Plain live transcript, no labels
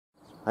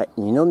はい、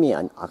二宮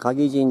赤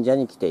城神社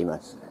に来てい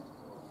ます。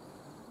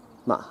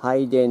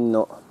拝殿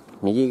の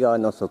右側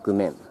の側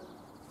面、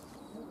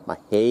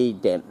幣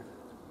殿、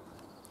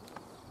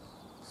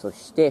そ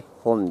して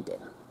本殿。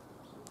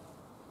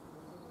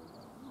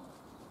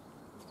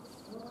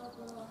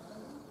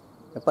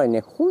やっぱりね、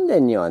本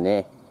殿には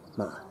ね、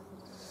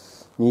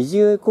二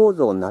重構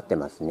造になって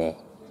ますね。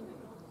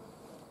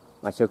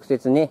直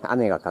接ね、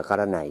雨がかか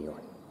らないよう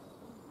に。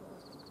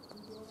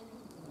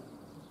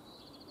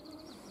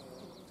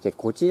で、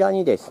こちら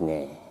にです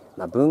ね、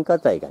文化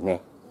財が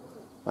ね、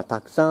た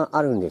くさん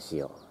あるんです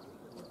よ。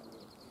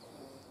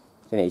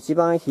でね、一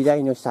番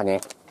左の下ね、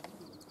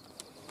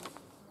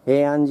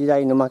平安時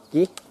代の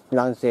末期、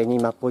乱世に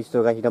末法思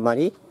想が広ま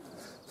り、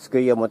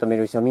救いを求め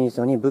る庶民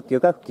層に仏教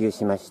が普及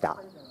しまし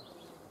た。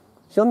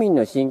庶民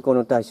の信仰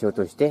の対象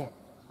として、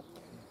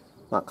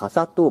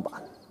笠塔場、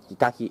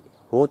板碑、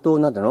宝塔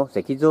などの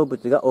石造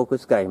物が多く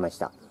作られまし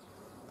た。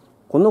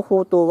この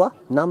宝塔は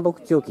南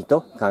北朝期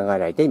と考えら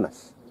れていま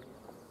す。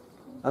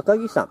赤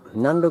城山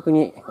南麓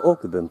に多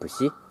く分布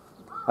し、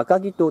赤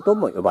城塔と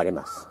も呼ばれ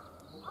ます。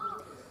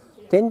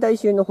天台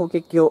宗の法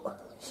華経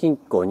信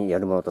仰によ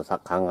るものと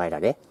考えら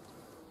れ、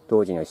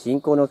当時の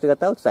信仰の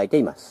姿を伝えて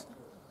います。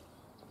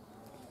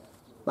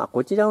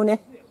こちらを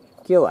ね、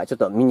今日はちょっ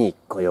と見に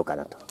来ようか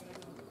なと。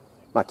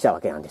来た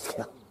わけなんです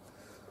けど。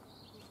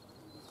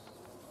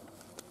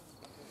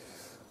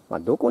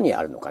どこに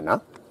あるのか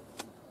な？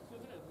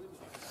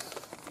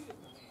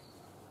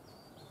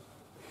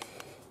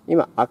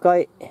今赤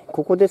い、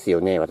ここです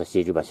よね、私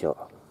いる場所。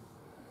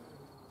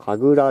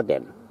神楽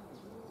殿、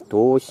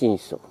東進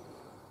荘。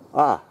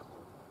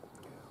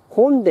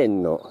本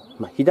殿の、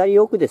左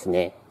奥です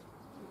ね。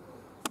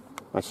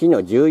市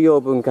の重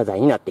要文化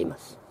財になっていま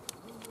す。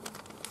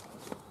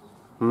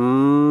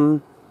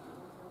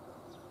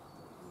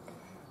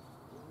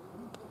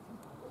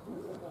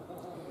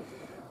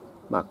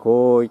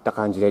こういった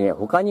感じでね、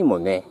他にも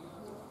ね、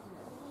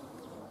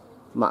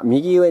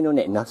右上の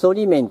ね、なそ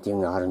り面っていう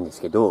のがあるんで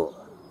すけど、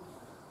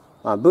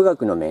武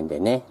学の面で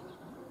ね、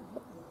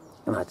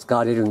使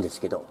われるんで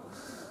すけど、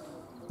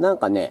なん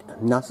かね、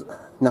な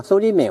そ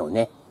り面を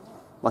ね、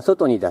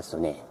外に出すと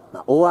ね、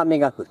大雨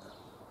が降る。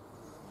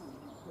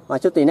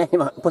ちょっとね、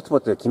今、ポツポ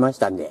ツ来まし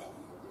たんで、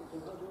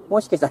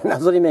もしかしたらな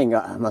そり面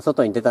が、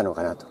外に出たの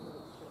かなと。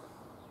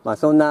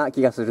そんな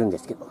気がするんで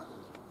すけど。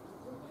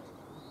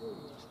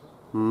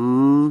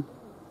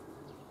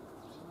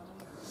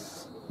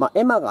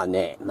絵馬が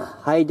ね、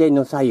拝殿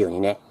の左右に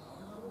ね、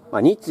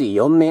2対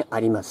4面あ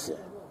ります。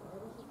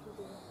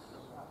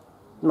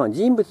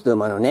人物と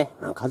馬のね、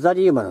飾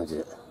り馬の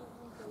図。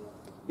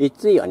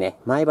1対はね、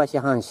前橋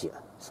藩主、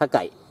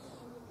堺、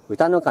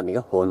歌の神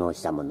が奉納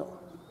したもの。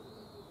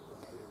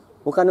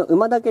他の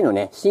馬だけの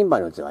ね、神馬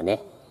の図は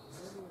ね、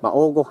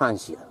大御藩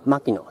主、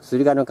牧野、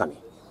駿河の神、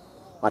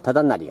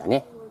忠成が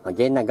ね、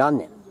元和元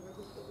年、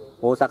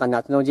大阪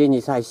夏の陣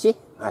に際し、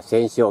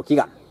戦勝祈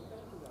願、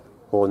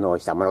奉納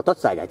したものと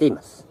伝えられてい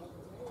ます。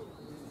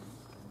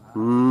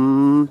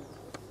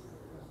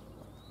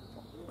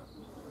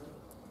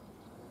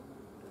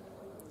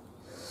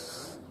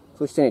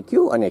そしてね、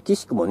今日はね、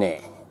岸くも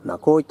ね、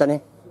こういった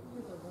ね、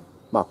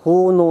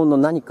奉納の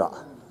何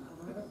か、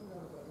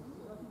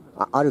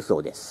あるそ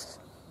うで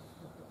す。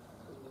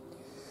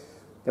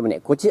でもね、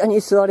こちらに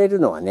座れる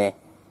のはね、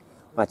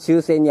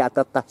抽選に当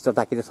たった人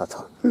だけでさと、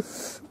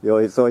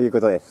そういう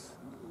ことです。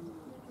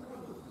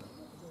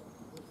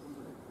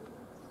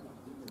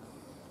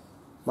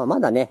ま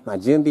だね、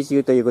準備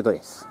中ということ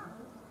です。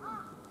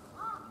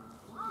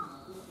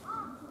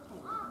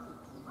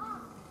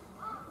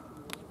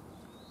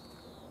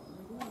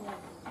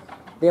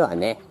では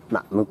ね、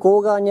向こ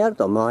う側にある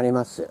と思われ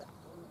ます、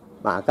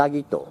赤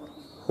城塔、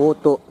宝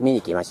塔見に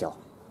行きましょ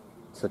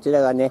う。そち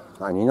らがね、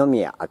二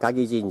宮赤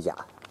城神社、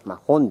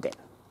本殿。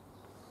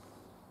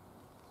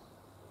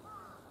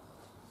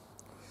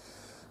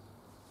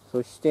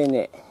そして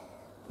ね、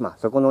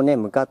そこのね、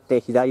向かって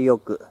左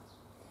奥、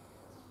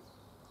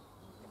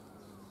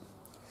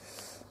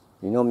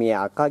二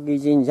宮赤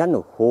城神社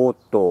の宝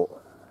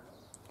塔。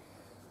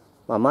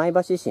前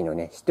橋市の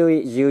ね、指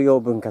定重要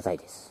文化財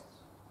です。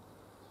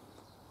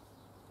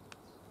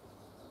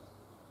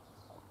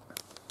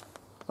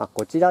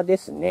こちらで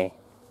すね。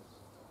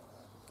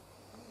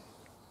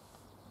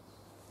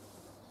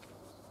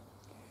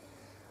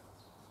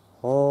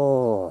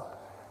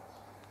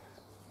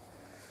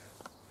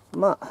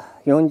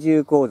四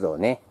重構造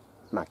ね。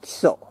基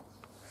礎。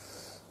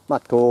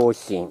刀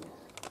身。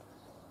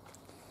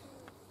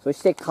そ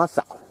して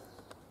傘。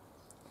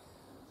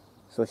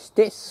そし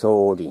て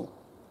総輪。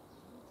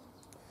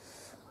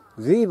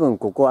随分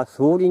ここは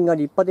総輪が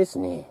立派です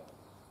ね。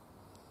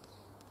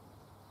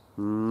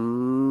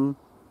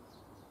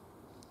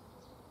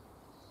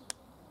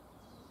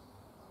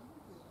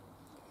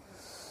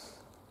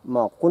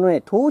この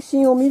ね、刀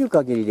身を見る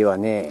限りでは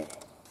ね、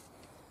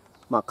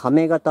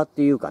亀型っ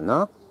ていうか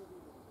な。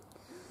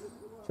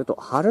ちょっと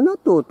榛名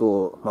塔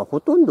と、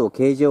ほとんど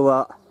形状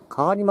は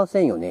変わりま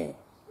せんよね。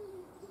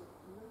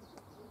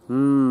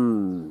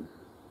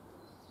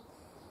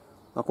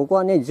こここ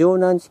はね、城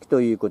南地区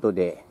ということ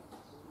で、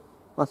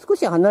少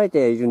し離れ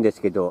ているんで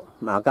すけど、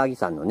赤城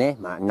山のね、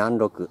南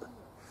麓。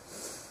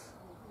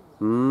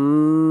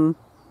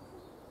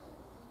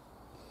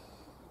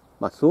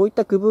そういっ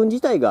た区分自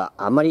体が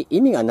あまり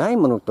意味がない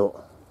もの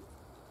と、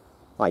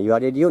言わ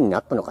れるようにな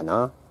ったのか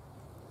な。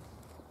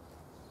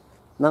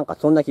なんか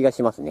そんな気が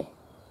しますね。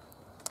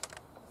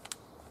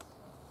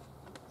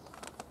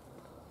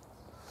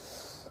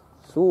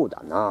そう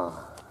だ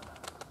な。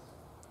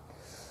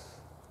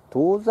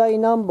東西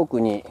南北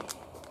に、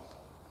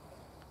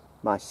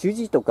種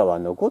子とかは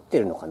残って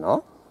るのか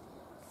な。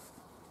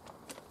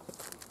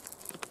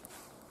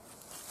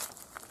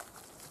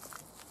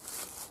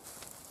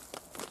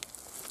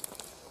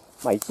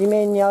一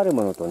面にある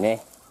ものと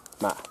ね、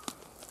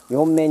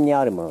四面に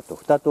あるものと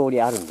二通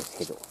りあるんです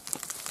けど。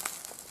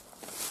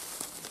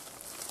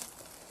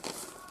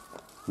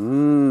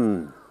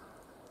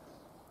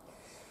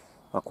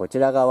こち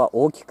ら側は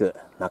大きく、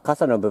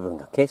傘の部分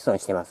が欠損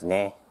してます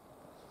ね。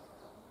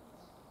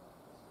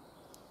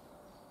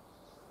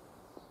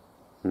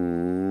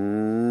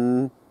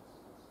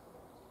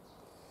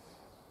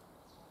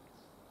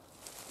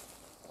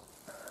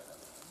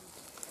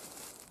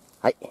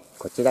はい、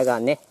こちらが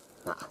ね、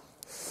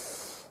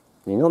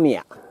二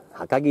宮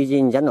赤城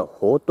神社の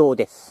宝塔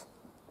です。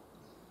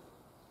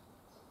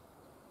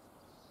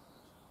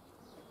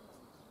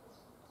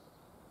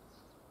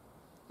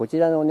こち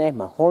らのね、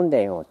本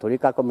殿を取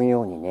り囲む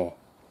ようにね、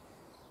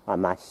末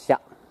社。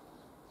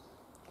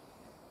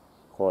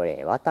こ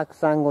れはたく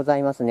さんござ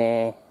います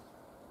ね。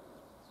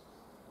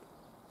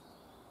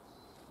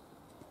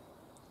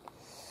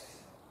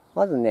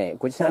まずね、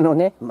こちらの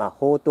ね、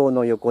宝塔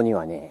の横に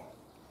はね、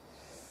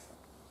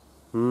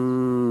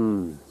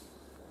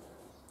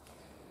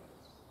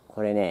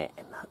これね、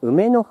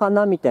梅の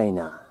花みたい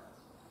な、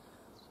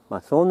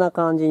そんな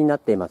感じになっ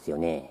ていますよ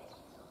ね。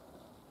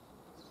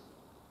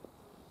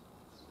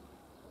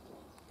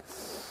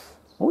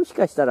もし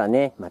かしたら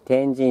ね、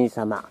天神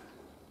様、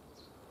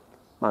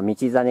道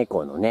真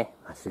公のね、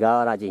菅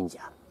原神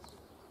社。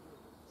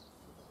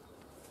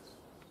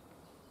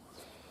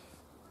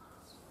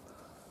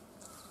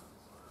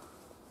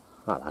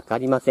わか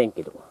りません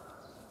けど、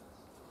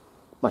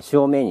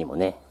正面にも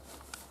ね、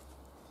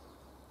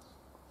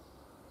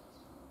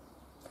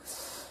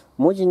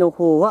文字の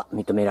方は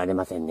認められ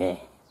ません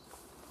ね。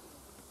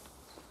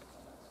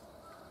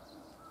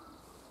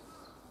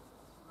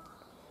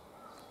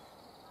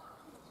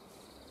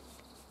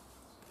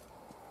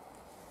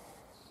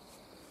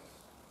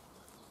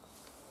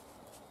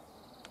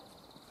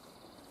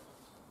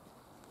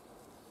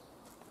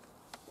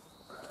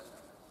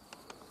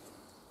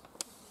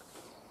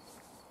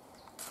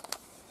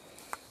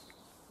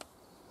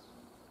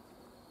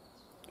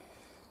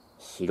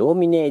白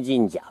峰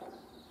神社。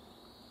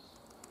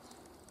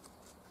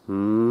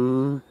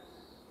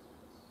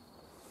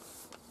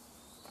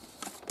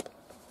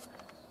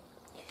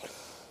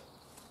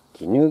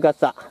衣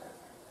笠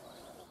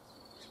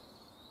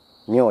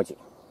明神。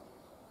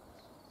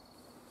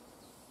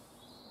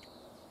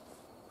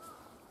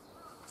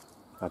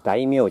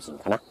大明神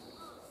かな。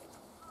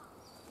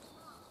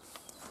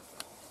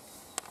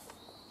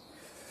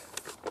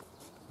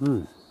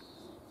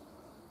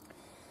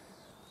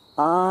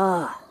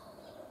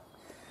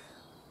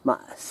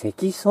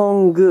関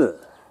尊宮。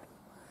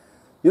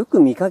よ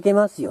く見かけ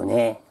ますよ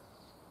ね。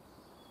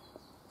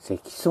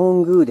関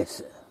尊宮で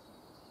す。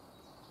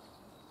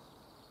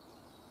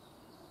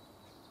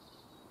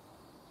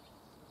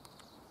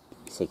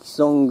関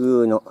尊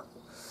宮の、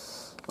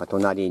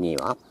隣に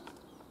は、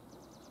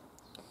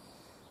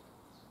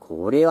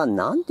これは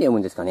何て読む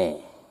んですか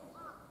ね。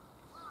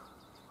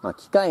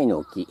機械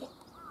の木。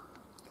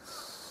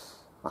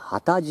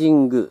旗神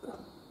宮。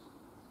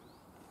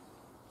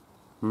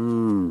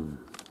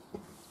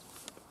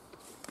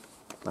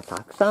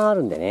たくさんあ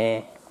るんで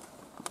ね。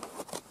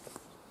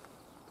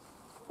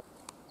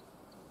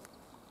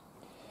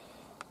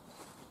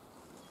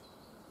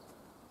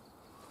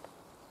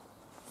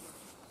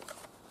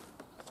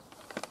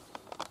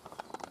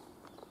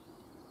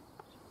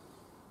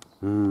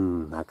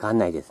わかん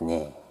ないです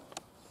ね。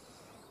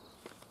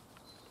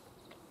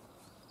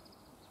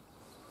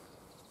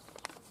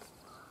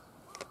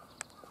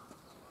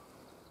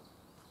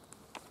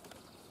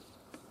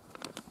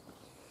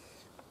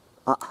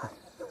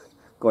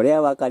これ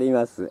はわかり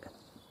ます。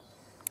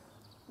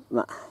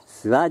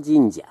諏訪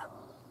神社。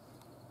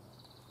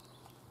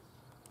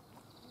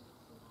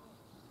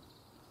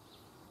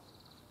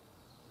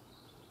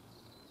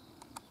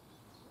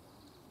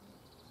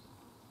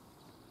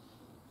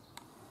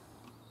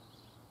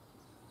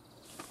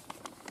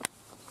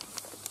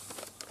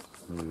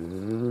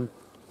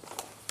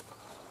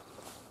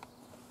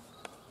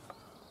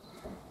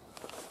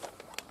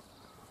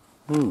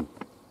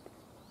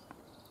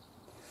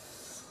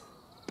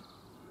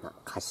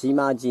鹿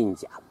島神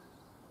社。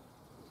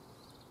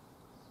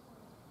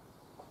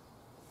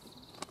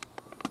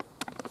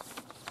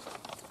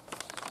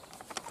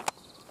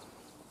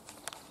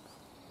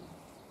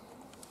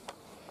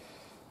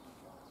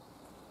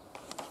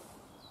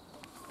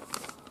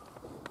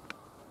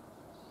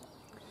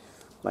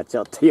まあち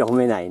ょっと読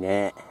めない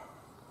ね。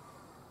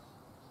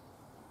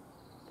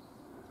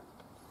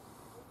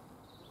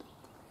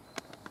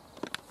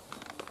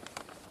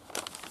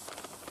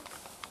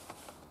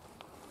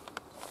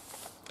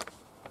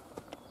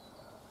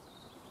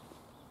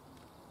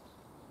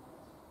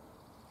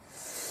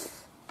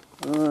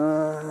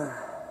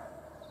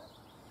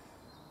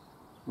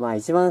まあ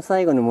一番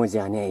最後の文字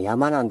はね、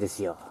山なんで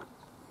すよ。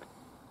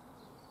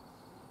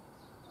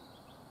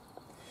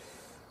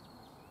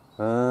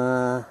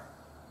わ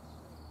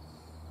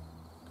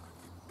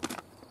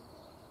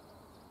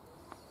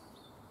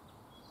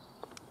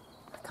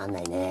かんな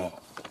いね。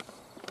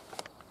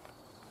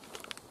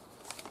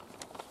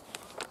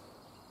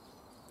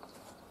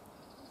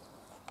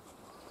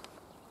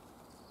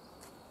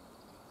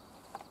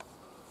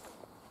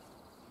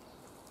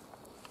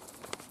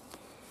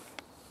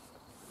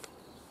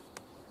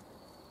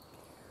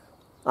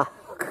あ、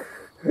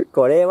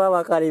これは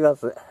わかりま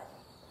す。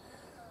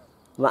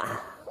ま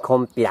あ、コ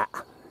ンピラ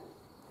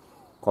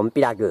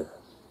宮。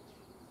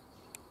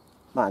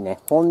まあね、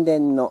本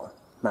殿の、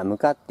向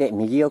かって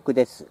右奥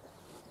です。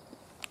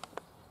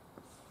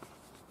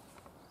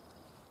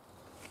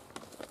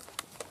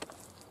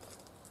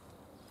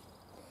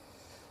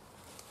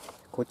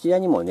こちら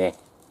にもね、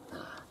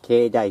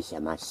境内社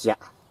末社、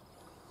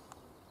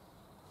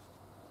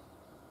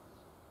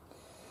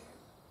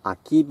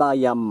秋葉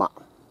山。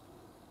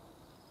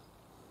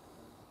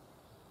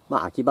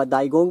秋葉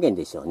大権現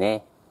でしょう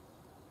ね。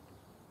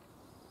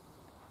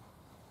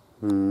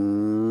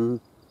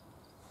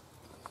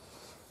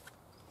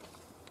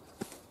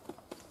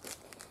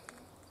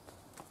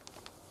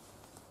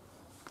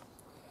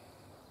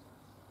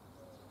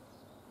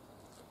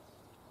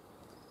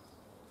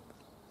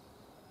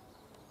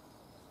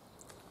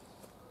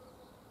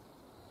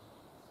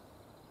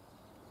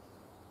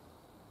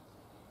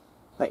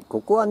はい、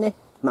ここはね、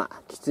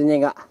狐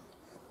が、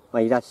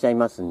いらっしゃい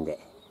ますんで、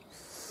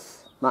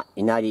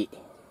稲荷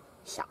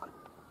社。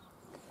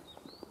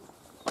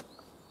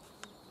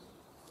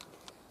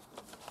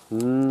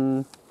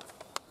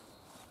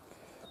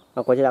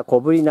こちら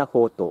小ぶりな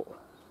宝塔。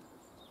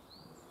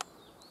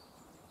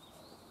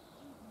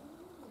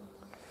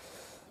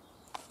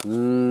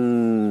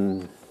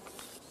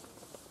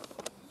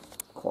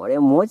これ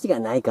文字が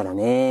ないから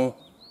ね。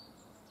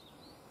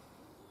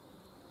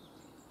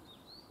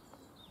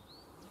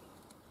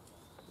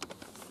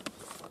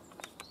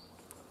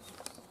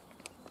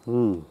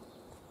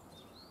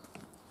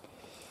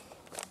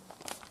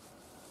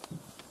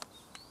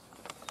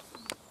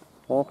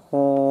ほ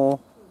ほー。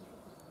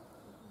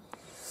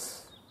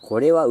こ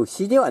れは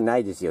牛ではな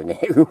いですよね。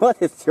馬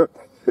ですよね。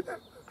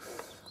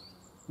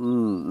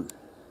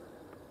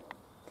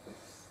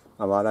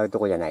笑うと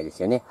こじゃないで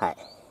すよね。はい。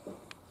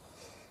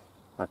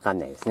わかん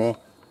ないですね。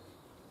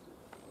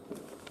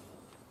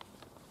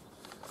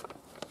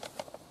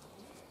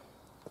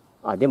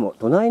でも、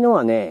隣の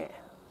はね、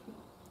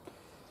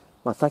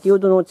先ほ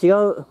どの違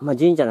う、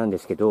神社なんで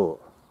すけど、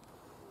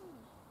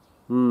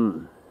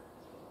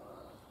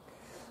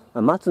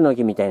松の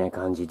木みたいな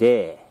感じ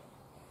で、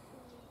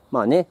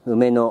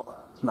梅の、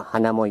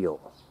花模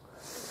様。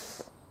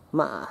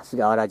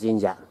菅原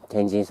神社、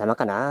天神様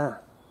か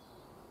な。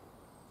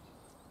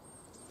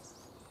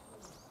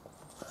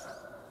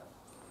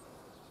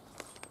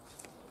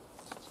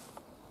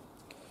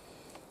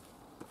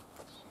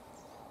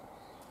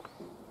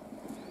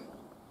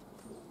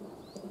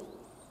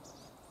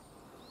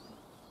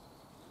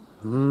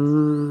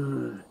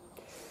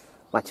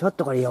ちょっ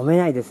とこれ読め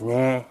ないです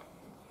ね。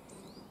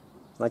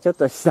ちょっ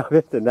と調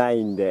べてな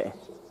いんで。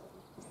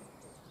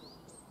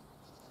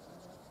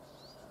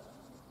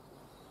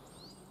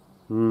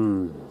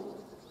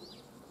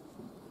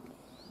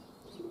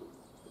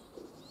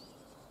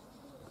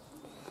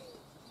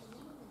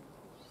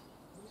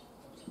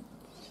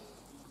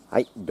は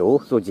い、道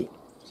祖寺。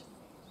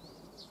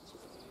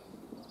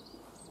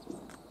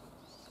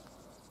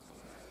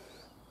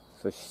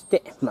そし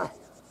て、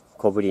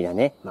小ぶりな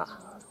ね、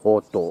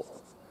宝塔。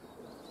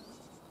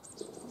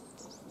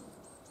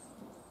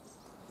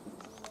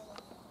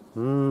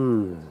こ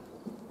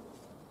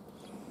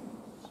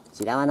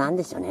ちらは何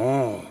でしょう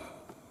ね。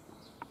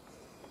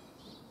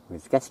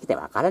難しくて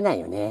わからない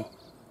よね。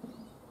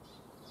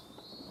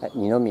はい、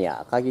二宮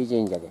赤城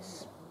神社で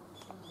す。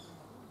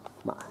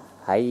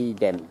拝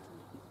殿。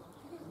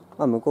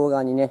向こう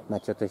側にね、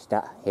ちょっとし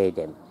た幣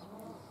殿。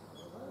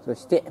そ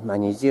して、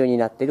二重に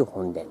なっている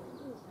本殿。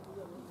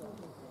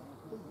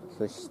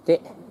そし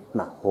て、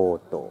宝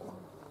塔。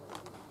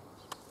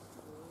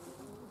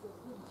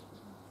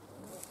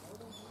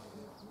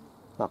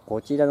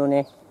こちらの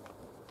ね、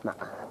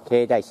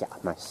境内社、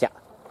末社。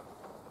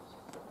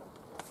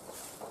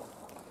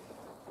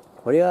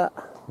これは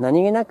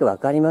何気なくわ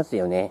かります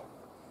よね。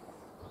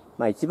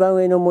一番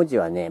上の文字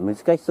はね、難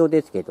しそう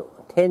ですけど、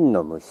天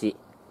の虫。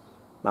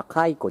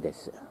蚕で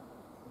す。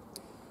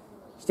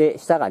して、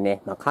下が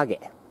ね、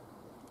影。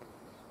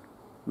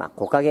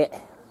木影。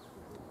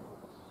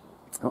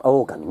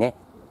狼ね。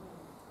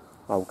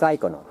お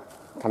蚕の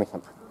神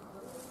様。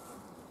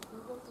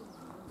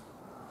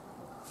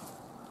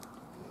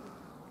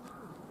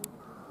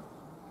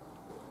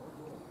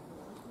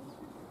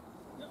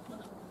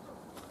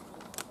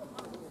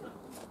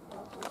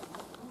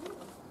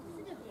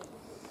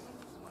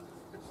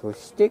そ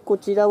してこ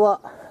ちら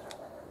は、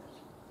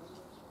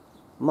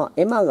まあ、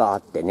絵馬があ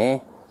って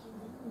ね、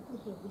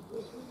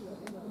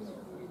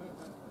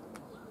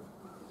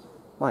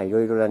まあ、い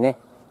ろいろなね、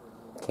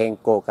健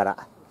康か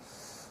ら、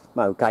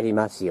まあ、受かり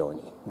ますよう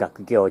に、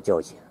学業成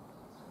就。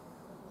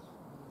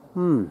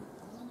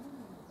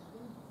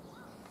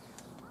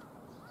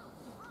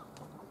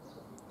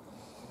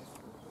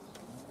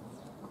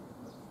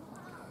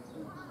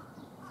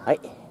はい。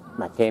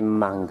まあ、天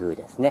満宮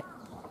ですね。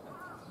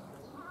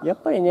やっ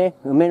ぱりね、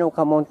梅の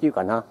家紋っていう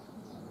かな。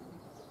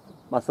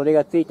まあ、それ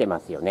がついてま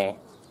すよね。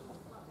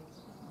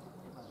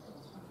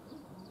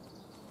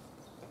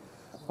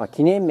まあ、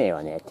記念名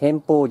はね、天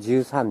保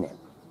13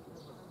年。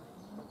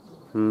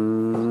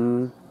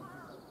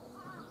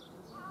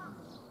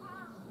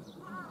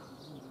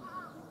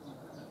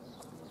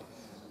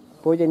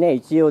これでね、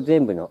一応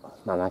全部の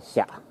末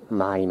社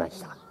回りま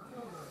した。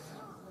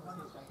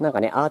なんか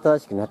ね、慌ただ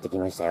しくなってき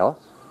ましたよ。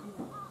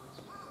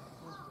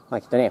ま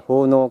あ、きっとね、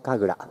奉納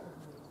神楽、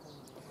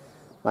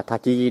まあ、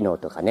滝技能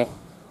とかね、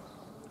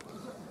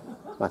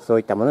まあ、そう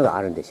いったものが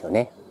あるんでしょう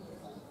ね。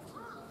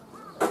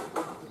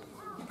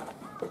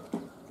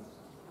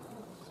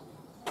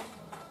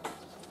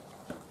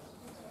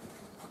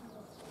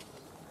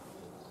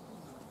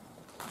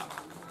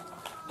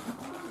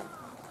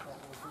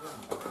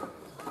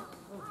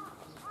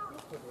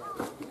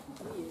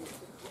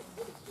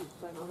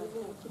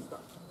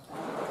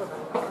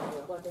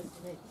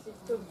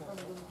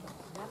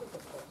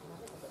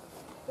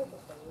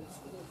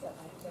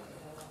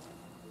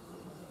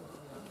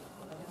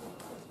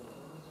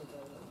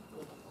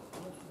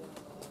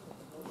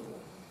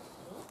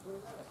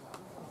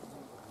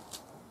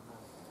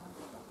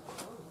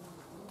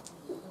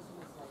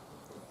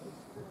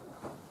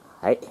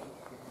はい。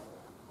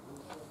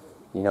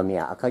二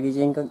宮赤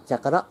城神社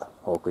から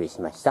お送りし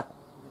ました。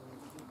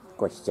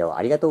ご視聴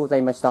ありがとうござ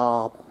いまし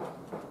た。